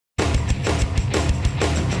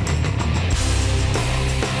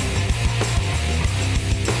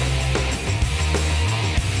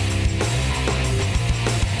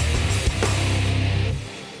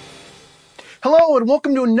and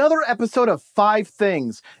welcome to another episode of Five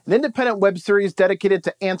Things, an independent web series dedicated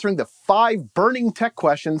to answering the 5 burning tech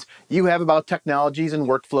questions you have about technologies and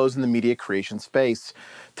workflows in the media creation space.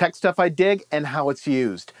 Tech stuff I dig and how it's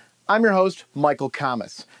used. I'm your host, Michael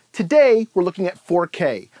Kamas. Today, we're looking at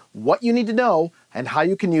 4K, what you need to know, and how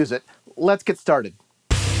you can use it. Let's get started.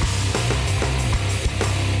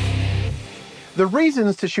 The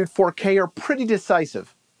reasons to shoot 4K are pretty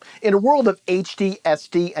decisive. In a world of HD,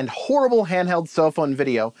 SD, and horrible handheld cell phone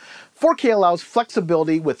video, 4K allows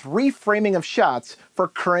flexibility with reframing of shots for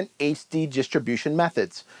current HD distribution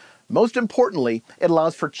methods. Most importantly, it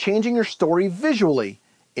allows for changing your story visually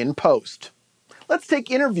in post. Let's take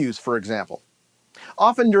interviews, for example.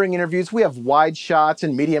 Often during interviews, we have wide shots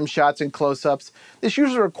and medium shots and close-ups. This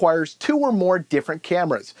usually requires 2 or more different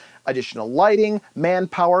cameras, additional lighting,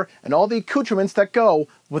 manpower, and all the accoutrements that go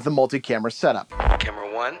with the multi-camera setup.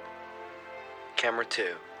 Camera 1, camera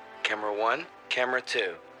 2, camera 1, camera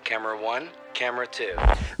 2, camera 1, camera 2.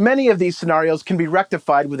 Many of these scenarios can be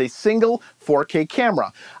rectified with a single 4K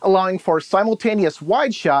camera, allowing for simultaneous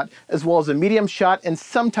wide shot as well as a medium shot and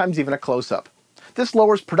sometimes even a close-up. This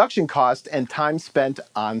lowers production cost and time spent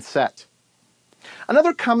on set.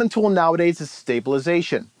 Another common tool nowadays is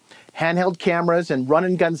stabilization. Handheld cameras and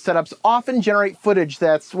run-and-gun setups often generate footage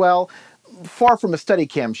that's, well, far from a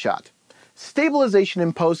Steadicam shot. Stabilization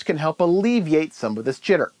in post can help alleviate some of this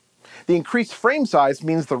jitter. The increased frame size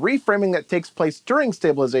means the reframing that takes place during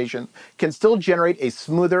stabilization can still generate a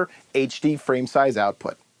smoother HD frame size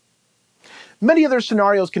output. Many other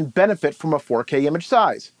scenarios can benefit from a 4K image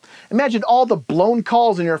size. Imagine all the blown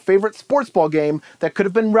calls in your favorite sports ball game that could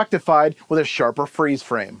have been rectified with a sharper freeze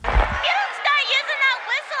frame. You don't start using that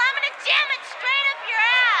whistle, I'm gonna jam it straight up your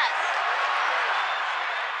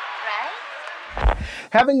ass. Right?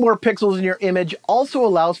 Having more pixels in your image also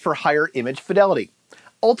allows for higher image fidelity,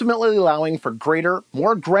 ultimately allowing for greater,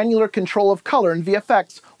 more granular control of color in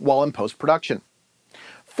VFX while in post-production.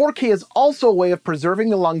 4K is also a way of preserving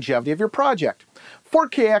the longevity of your project.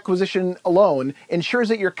 4K acquisition alone ensures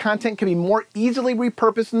that your content can be more easily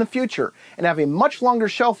repurposed in the future and have a much longer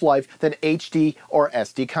shelf life than HD or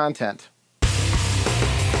SD content.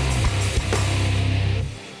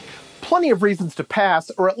 Plenty of reasons to pass,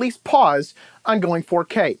 or at least pause, on going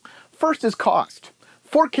 4K. First is cost.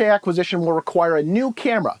 4K acquisition will require a new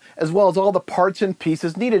camera, as well as all the parts and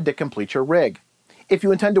pieces needed to complete your rig. If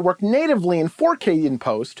you intend to work natively in 4K in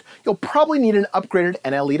post, you'll probably need an upgraded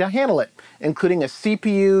NLE to handle it, including a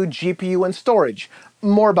CPU, GPU, and storage.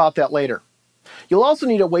 More about that later. You'll also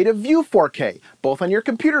need a way to view 4K, both on your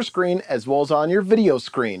computer screen as well as on your video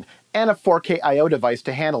screen, and a 4K I/O device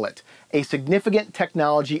to handle it. A significant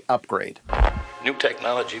technology upgrade. New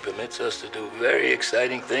technology permits us to do very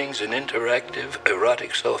exciting things in interactive,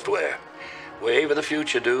 erotic software. Wave of the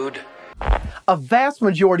future, dude. A vast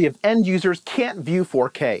majority of end users can't view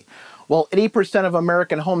 4K. While 80% of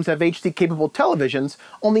American homes have HD-capable televisions,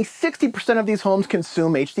 only 60% of these homes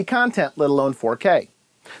consume HD content, let alone 4K.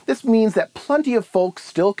 This means that plenty of folks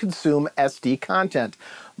still consume SD content.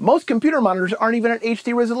 Most computer monitors aren't even at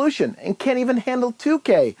HD resolution and can't even handle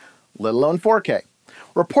 2K, let alone 4K.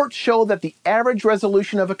 Reports show that the average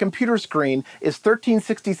resolution of a computer screen is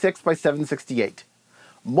 1366 by 768.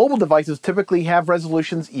 Mobile devices typically have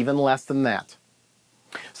resolutions even less than that.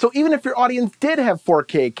 So even if your audience did have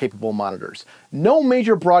 4K capable monitors, no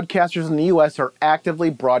major broadcasters in the US are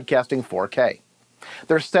actively broadcasting 4K.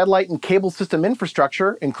 Their satellite and cable system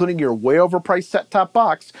infrastructure, including your way overpriced set-top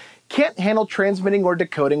box, can't handle transmitting or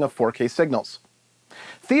decoding of 4K signals.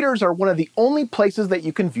 Theaters are one of the only places that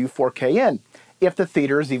you can view 4K in, if the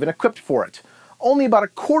theater is even equipped for it. Only about a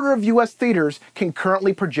quarter of US theaters can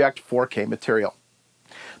currently project 4K material.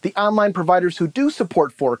 The online providers who do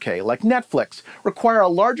support 4K, like Netflix, require a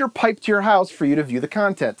larger pipe to your house for you to view the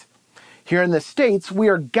content. Here in the States, we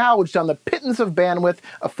are gouged on the pittance of bandwidth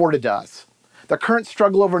afforded to us. The current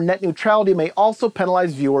struggle over net neutrality may also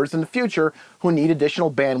penalize viewers in the future who need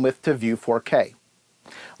additional bandwidth to view 4K.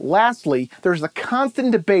 Lastly, there's the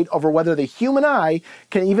constant debate over whether the human eye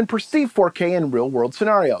can even perceive 4K in real-world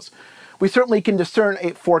scenarios. We certainly can discern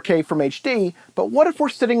 4K from HD, but what if we're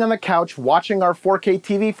sitting on the couch watching our 4K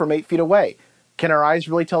TV from 8 feet away? Can our eyes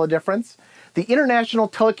really tell the difference? The International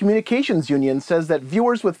Telecommunications Union says that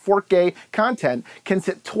viewers with 4K content can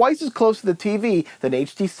sit twice as close to the TV than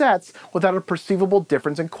HD sets without a perceivable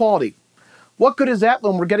difference in quality. What good is that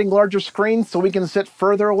when we're getting larger screens so we can sit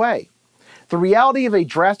further away? The reality of a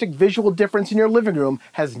drastic visual difference in your living room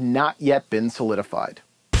has not yet been solidified.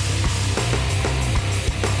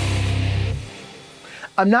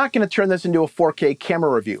 I'm not going to turn this into a 4K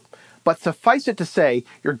camera review, but suffice it to say,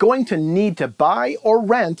 you're going to need to buy or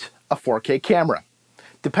rent a 4K camera.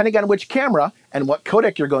 Depending on which camera and what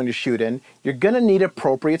codec you're going to shoot in, you're going to need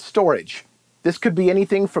appropriate storage. This could be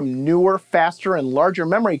anything from newer, faster, and larger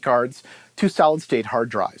memory cards to solid-state hard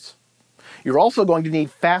drives. You're also going to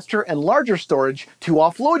need faster and larger storage to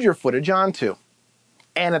offload your footage onto.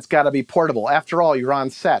 And it's got to be portable. After all, you're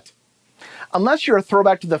on set. Unless you're a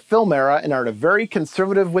throwback to the film era and are very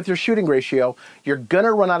conservative with your shooting ratio, you're going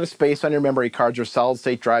to run out of space on your memory cards or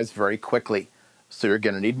solid-state drives very quickly. So you're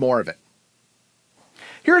going to need more of it.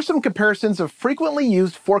 Here are some comparisons of frequently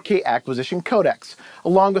used 4K acquisition codecs,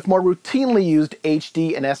 along with more routinely used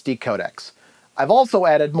HD and SD codecs. I've also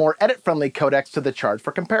added more edit-friendly codecs to the chart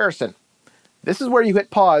for comparison. This is where you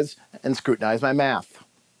hit pause and scrutinize my math.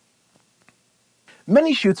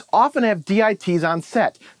 Many shoots often have DITs on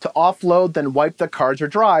set to offload, then wipe the cards or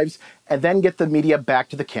drives, and then get the media back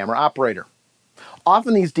to the camera operator.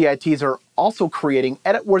 Often these DITs are also creating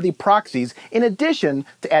edit-worthy proxies in addition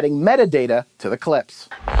to adding metadata to the clips.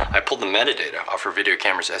 I pulled the metadata off her video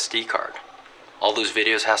camera's SD card. All those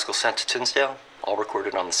videos Haskell sent to Tinsdale, all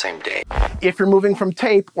recorded on the same day. If you're moving from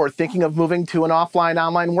tape or thinking of moving to an offline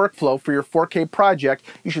online workflow for your 4K project,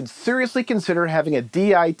 you should seriously consider having a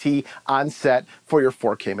DIT on set for your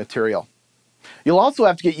 4K material. You'll also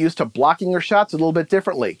have to get used to blocking your shots a little bit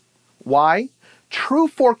differently. Why? True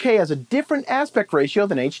 4K has a different aspect ratio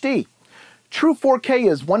than HD. True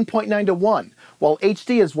 4K is 1.9 to 1, while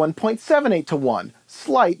HD is 1.78 to 1,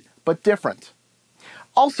 slight but different.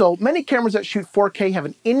 Also, many cameras that shoot 4K have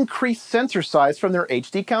an increased sensor size from their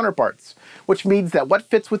HD counterparts, which means that what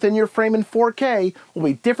fits within your frame in 4K will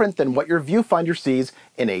be different than what your viewfinder sees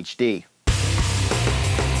in HD.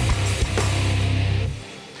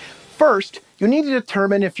 First, you need to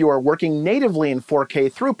determine if you are working natively in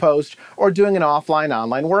 4K through post or doing an offline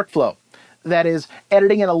online workflow. That is,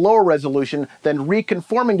 editing at a lower resolution, then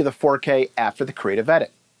reconforming to the 4K after the creative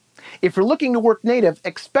edit. If you're looking to work native,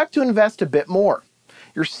 expect to invest a bit more.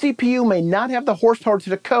 Your CPU may not have the horsepower to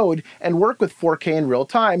decode and work with 4K in real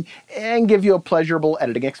time and give you a pleasurable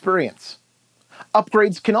editing experience.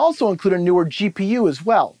 Upgrades can also include a newer GPU as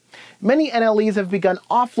well. Many NLEs have begun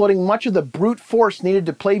offloading much of the brute force needed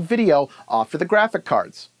to play video off to the graphic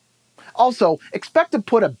cards. Also, expect to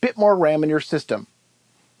put a bit more RAM in your system.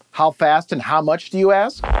 How fast and how much, do you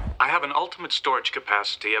ask? I have an ultimate storage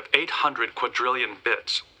capacity of 800 quadrillion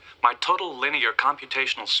bits. My total linear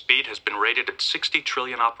computational speed has been rated at 60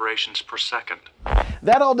 trillion operations per second.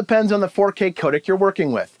 That all depends on the 4K codec you're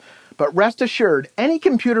working with. But rest assured, any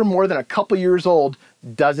computer more than a couple years old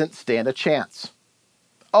doesn't stand a chance.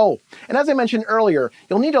 Oh, and as I mentioned earlier,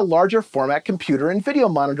 you'll need a larger format computer and video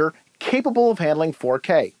monitor capable of handling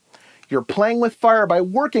 4K. You're playing with fire by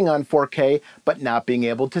working on 4K, but not being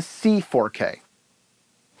able to see 4K.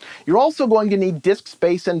 You're also going to need disk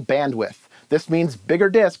space and bandwidth. This means bigger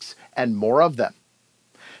disks and more of them.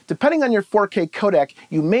 Depending on your 4K codec,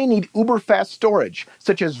 you may need uber-fast storage,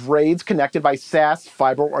 such as RAIDs connected by SAS,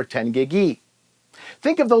 fiber, or 10 gig E.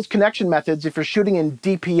 Think of those connection methods if you're shooting in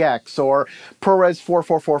DPX or ProRes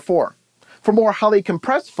 4444. For more highly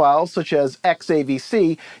compressed files, such as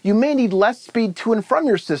XAVC, you may need less speed to and from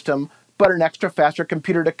your system, but an extra faster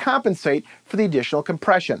computer to compensate for the additional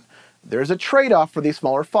compression. There's a trade-off for these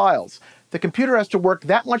smaller files. The computer has to work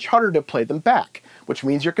that much harder to play them back, which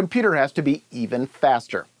means your computer has to be even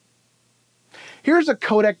faster. Here's a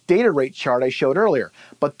codec data rate chart I showed earlier,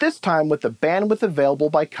 but this time with the bandwidth available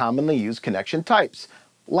by commonly used connection types.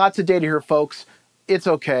 Lots of data here, folks. It's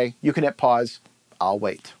okay. You can hit pause. I'll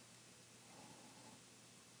wait.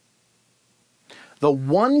 The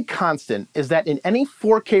one constant is that in any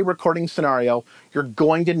 4K recording scenario, you're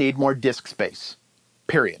going to need more disk space.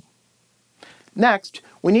 Period. Next,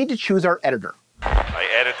 we need to choose our editor. I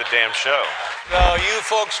edit the damn show. No, you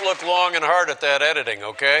folks look long and hard at that editing,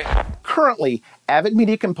 okay? Currently, Avid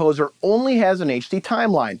Media Composer only has an HD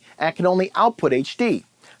timeline and can only output HD.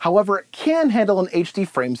 However, it can handle an HD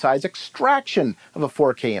frame size extraction of a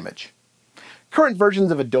 4K image. Current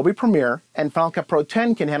versions of Adobe Premiere and Final Cut Pro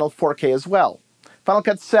 10 can handle 4K as well. Final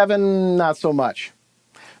Cut 7, not so much.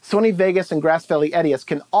 Sony Vegas and Grass Valley Edius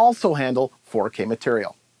can also handle 4K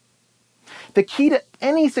material. The key to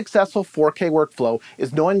any successful 4K workflow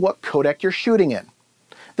is knowing what codec you're shooting in.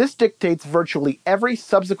 This dictates virtually every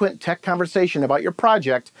subsequent tech conversation about your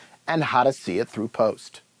project and how to see it through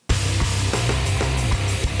post.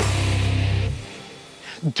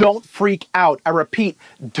 Don't freak out. I repeat,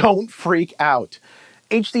 don't freak out.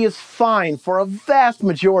 HD is fine for a vast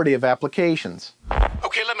majority of applications.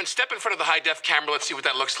 Okay, Lemon, step in front of the high-def camera. Let's see what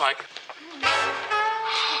that looks like.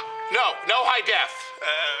 No high-def.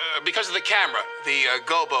 Because of the camera. The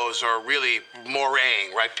gobos are really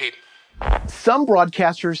moraying, right, Pete? Some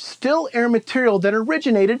broadcasters still air material that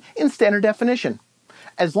originated in standard definition.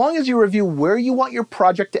 As long as you review where you want your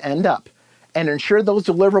project to end up and ensure those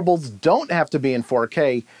deliverables don't have to be in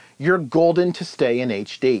 4K, you're golden to stay in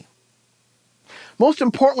HD. Most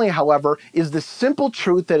importantly, however, is the simple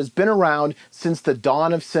truth that has been around since the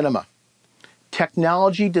dawn of cinema.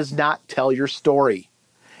 Technology does not tell your story.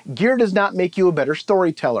 Gear does not make you a better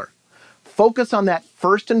storyteller. Focus on that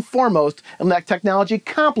first and foremost and let technology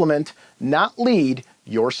complement, not lead,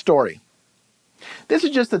 your story. This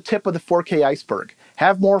is just the tip of the 4K iceberg.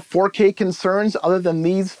 Have more 4K concerns other than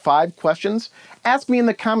these 5 questions? Ask me in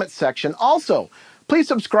the comments section. Also, please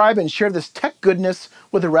subscribe and share this tech goodness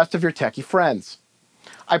with the rest of your techie friends.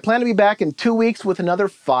 I plan to be back in 2 weeks with another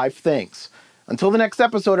 5 things. Until the next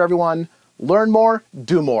episode, everyone, learn more,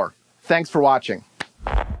 do more. Thanks for watching.